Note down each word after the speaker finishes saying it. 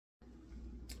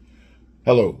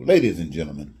Hello, ladies and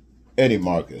gentlemen. Eddie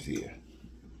Marcus here.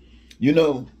 You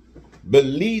know,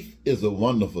 belief is a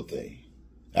wonderful thing.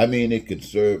 I mean, it can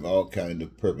serve all kinds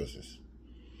of purposes.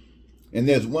 And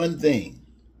there's one thing,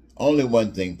 only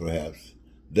one thing perhaps,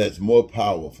 that's more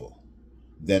powerful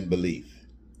than belief,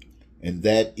 and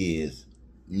that is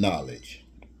knowledge.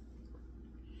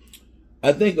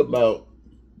 I think about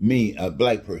me, a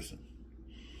black person,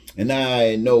 and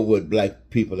I know what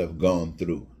black people have gone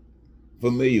through,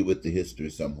 familiar with the history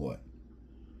somewhat.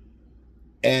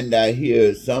 And I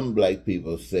hear some black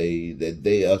people say that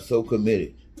they are so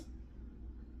committed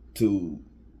to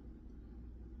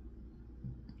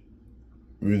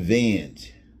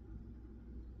revenge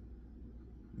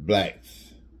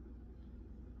blacks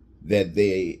that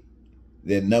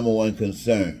their number one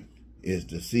concern is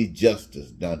to see justice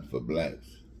done for blacks.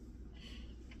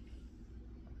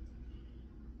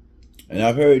 And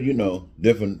I've heard,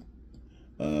 different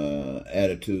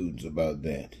attitudes about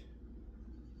that.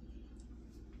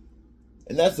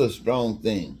 And that's a strong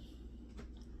thing.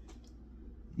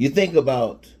 You think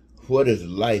about what is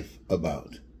life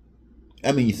about.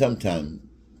 I mean, sometimes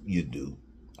you do.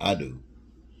 I do.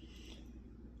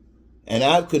 And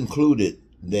I've concluded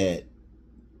that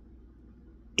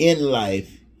in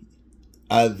life,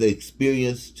 I've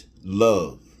experienced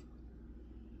love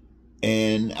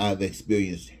and I've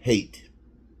experienced hate.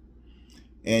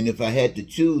 And if I had to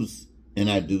choose, and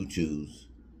I do choose,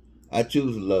 I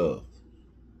choose love.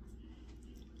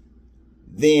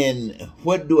 Then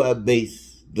what do I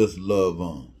base this love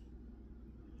on?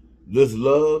 This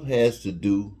love has to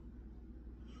do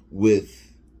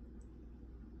with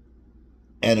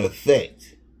an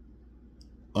effect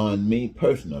on me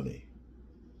personally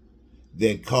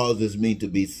that causes me to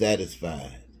be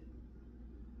satisfied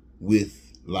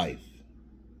with life.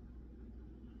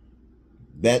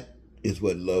 That is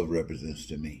what love represents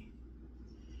to me.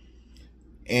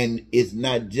 And it's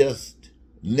not just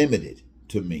limited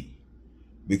to me.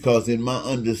 Because in my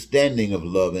understanding of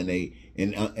love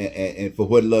and for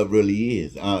what love really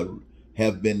is, I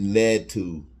have been led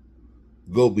to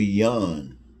go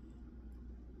beyond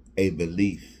a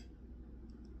belief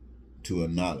to a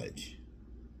knowledge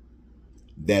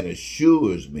that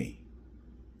assures me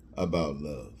about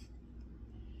love.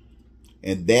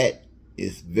 And that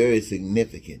is very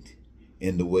significant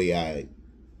in the way I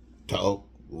talk,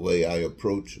 the way I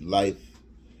approach life,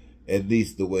 at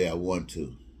least the way I want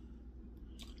to.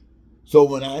 So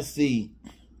when I see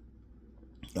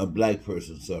a black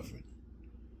person suffering,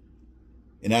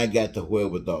 and I got the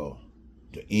wherewithal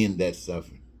to end that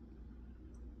suffering,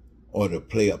 or to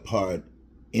play a part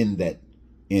in that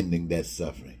ending that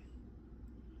suffering,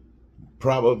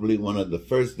 probably one of the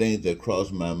first things that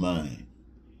crossed my mind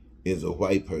is a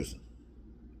white person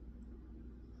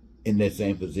in that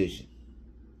same position.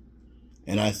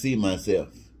 And I see myself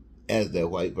as that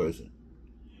white person.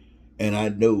 And I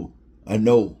know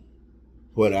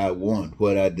what I want,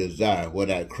 what I desire, what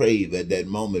I crave at that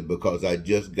moment, because I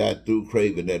just got through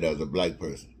craving that as a black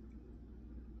person.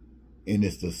 And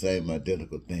it's the same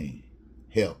identical thing.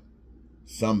 Help.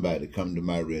 Somebody come to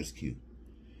my rescue.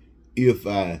 If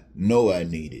I know I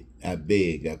need it, I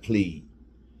beg, I plead.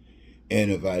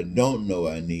 And if I don't know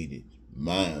I need it,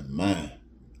 my,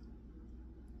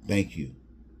 thank you.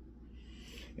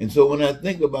 And so when I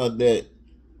think about that,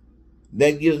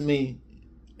 that gives me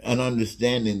an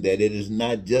understanding that it is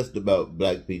not just about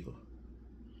black people,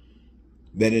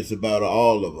 that it's about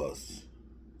all of us,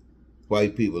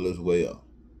 white people as well.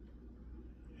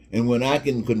 And when I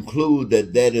can conclude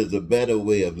that that is a better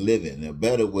way of living, a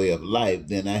better way of life,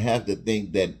 then I have to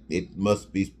think that it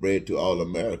must be spread to all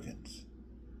Americans.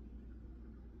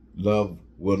 Love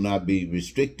will not be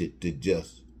restricted to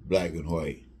just black and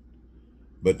white,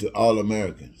 but to all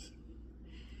Americans.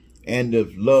 And if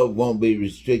love won't be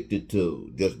restricted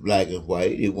to just black and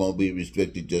white, it won't be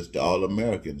restricted just to all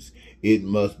Americans. It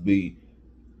must be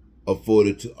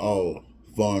afforded to all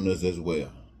foreigners as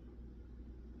well.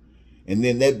 And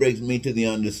then that brings me to the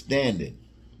understanding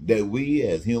that we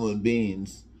as human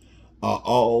beings are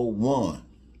all one.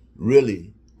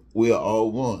 Really, we are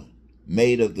all one,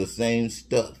 made of the same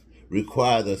stuff,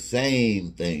 require the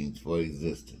same things for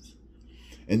existence.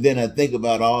 And then I think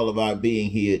about all of our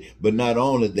being here, but not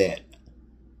only that,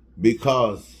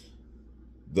 because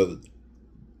the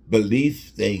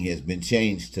belief thing has been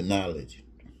changed to knowledge.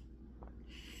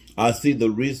 I see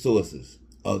the resources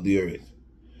of the earth,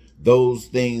 those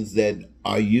things that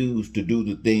are used to do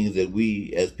the things that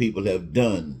we as people have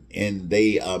done, and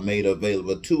they are made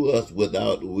available to us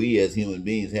without we as human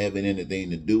beings having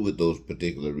anything to do with those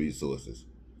particular resources.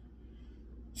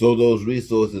 So those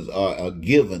resources are a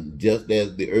given, just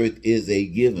as the earth is a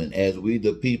given, as we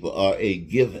the people are a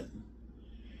given.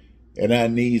 And our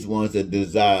needs, wants, and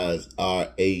desires are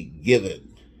a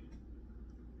given.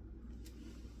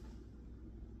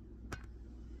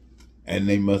 And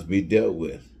they must be dealt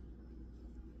with.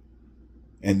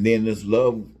 And then this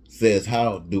love says,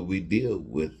 how do we deal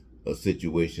with a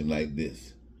situation like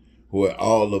this, where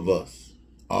all of us,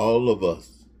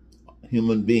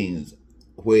 human beings,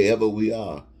 wherever we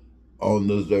are on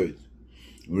this earth,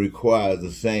 requires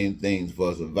the same things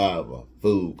for survival: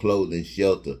 food, clothing,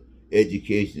 shelter,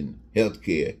 education,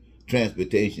 healthcare,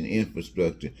 transportation,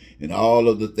 infrastructure, and all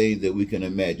of the things that we can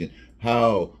imagine.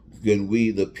 How can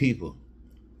we, the people,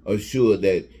 assure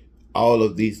that all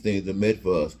of these things are met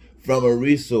for us from a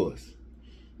resource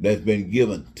that's been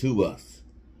given to us?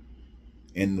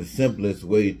 And the simplest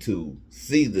way to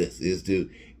see this is to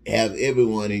have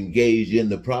everyone engaged in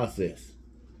the process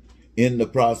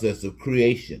of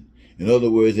creation. In other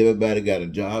words, everybody got a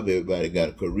job, everybody got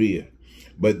a career,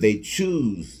 but they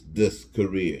choose this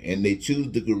career, and they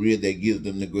choose the career that gives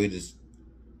them the greatest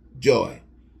joy.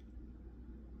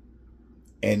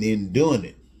 And in doing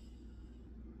it,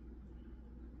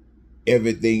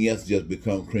 everything else just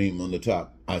becomes cream on the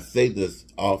top. I say this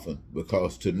often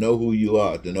because to know who you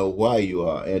are, to know why you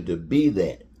are, and to be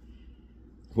that,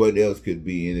 what else could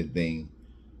be anything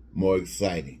more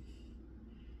exciting?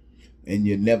 And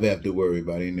you never have to worry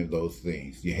about any of those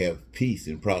things. You have peace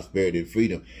and prosperity and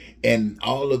freedom. And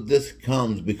all of this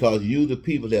comes because you, the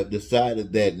people, have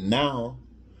decided that now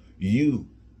you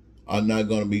are not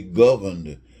going to be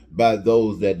governed by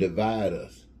those that divide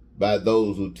us, by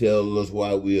those who tell us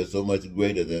why we are so much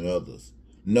greater than others.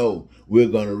 No, we're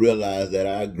going to realize that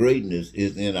our greatness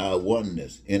is in our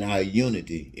oneness, in our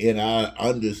unity, in our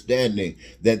understanding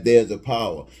that there's a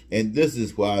power. And this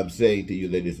is why I'm saying to you,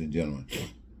 ladies and gentlemen,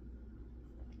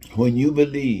 when you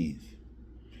believe,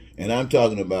 and I'm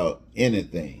talking about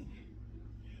anything,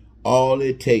 all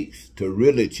it takes to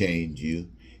really change you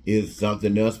is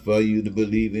something else for you to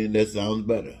believe in that sounds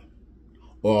better,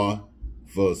 or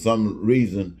for some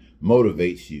reason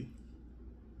motivates you.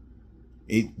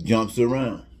 It jumps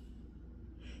around.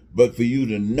 But for you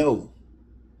to know,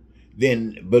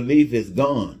 then belief is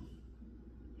gone.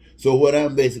 So what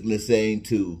I'm basically saying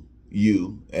to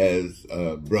you as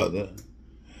a brother,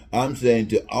 I'm saying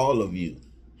to all of you,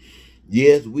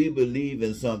 yes, we believe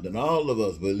in something. All of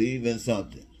us believe in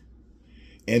something.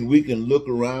 And we can look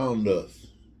around us,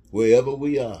 wherever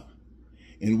we are,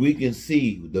 and we can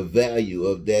see the value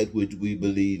of that which we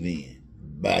believe in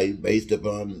based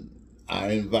upon our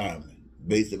environment,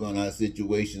 based upon our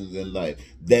situations in life.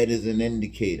 That is an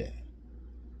indicator.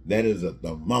 That is a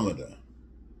thermometer.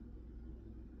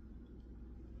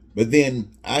 But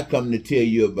then I come to tell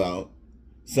you about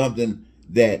something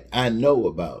that I know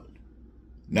about,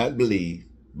 not believe,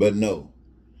 but know,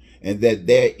 and that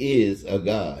there is a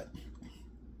God.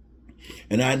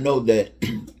 And I know that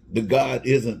the God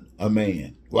isn't a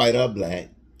man, white or black,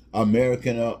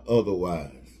 American or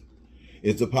otherwise.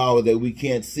 It's a power that we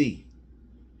can't see,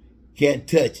 can't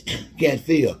touch, can't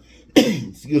feel,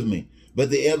 excuse me, but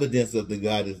the evidence of the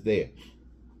God is there.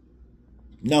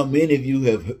 Now, many of you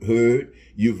have heard,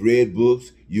 you've read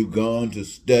books, you've gone to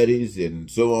studies and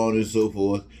so on and so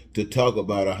forth to talk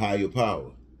about a higher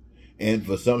power. And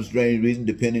for some strange reason,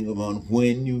 depending upon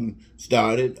when you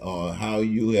started or how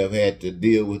you have had to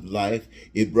deal with life,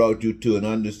 it brought you to an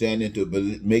understanding to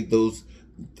make those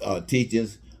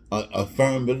teachings a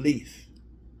firm belief.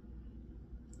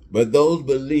 But those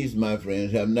beliefs, my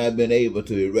friends, have not been able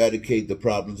to eradicate the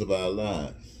problems of our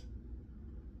lives.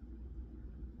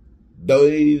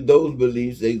 Those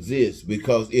beliefs exist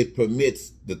because it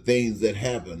permits the things that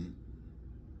happen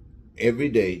every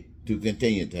day to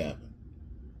continue to happen.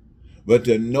 But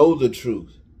to know the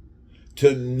truth,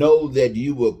 to know that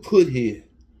you were put here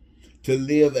to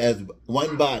live as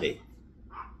one body,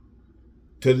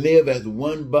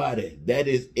 that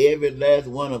is every last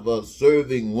one of us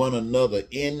serving one another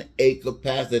in a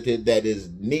capacity that is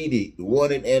needed,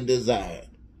 wanted, and desired,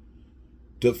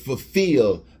 to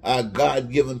fulfill our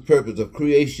God-given purpose of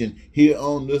creation here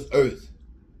on this earth,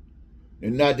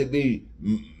 and not to be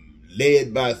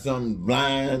led by some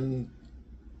blind,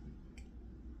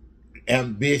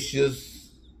 ambitious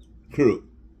crew.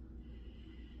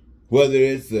 Whether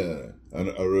it's a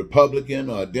Republican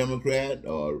or a Democrat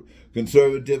or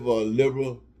conservative or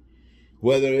liberal,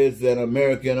 whether it's an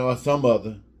American or some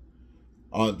other,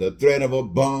 on the threat of a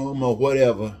bomb or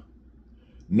whatever.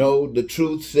 No, the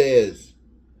truth says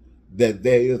that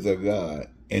there is a God,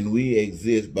 and we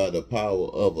exist by the power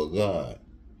of a God.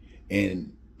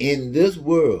 And in this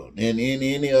world, and in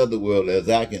any other world as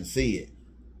I can see it,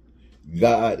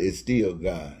 God is still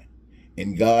God.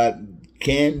 And God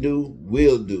can do,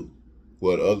 will do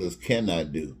what others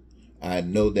cannot do. I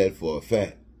know that for a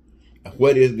fact.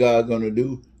 What is God going to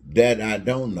do? That I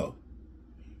don't know.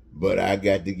 But I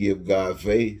got to give God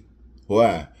faith.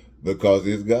 Why? Because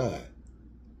it's God.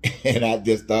 And I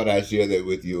just thought I'd share that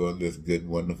with you on this good,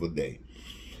 wonderful day.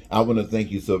 I want to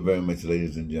thank you so very much,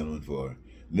 ladies and gentlemen, for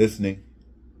listening.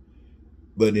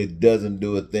 But it doesn't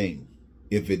do a thing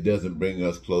if it doesn't bring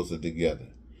us closer together.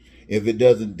 If it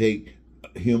doesn't take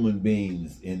human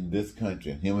beings in this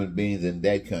country, human beings in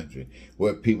that country,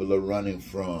 where people are running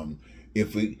from,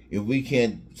 if we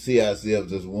can't see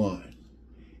ourselves as one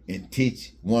and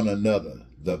teach one another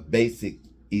the basic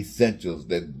essentials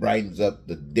that brightens up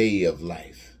the day of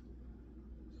life,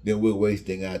 then we're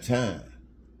wasting our time.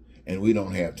 And we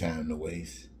don't have time to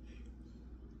waste.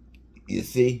 You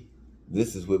see,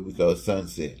 this is what we call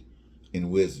sunset in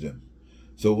wisdom.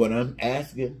 So what I'm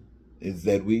asking is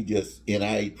that we just, in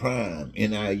our prime,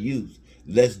 in our youth,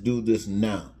 let's do this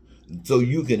now so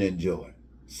you can enjoy,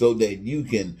 so that you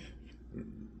can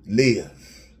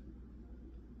live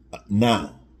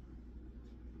now.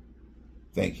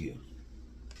 Thank you.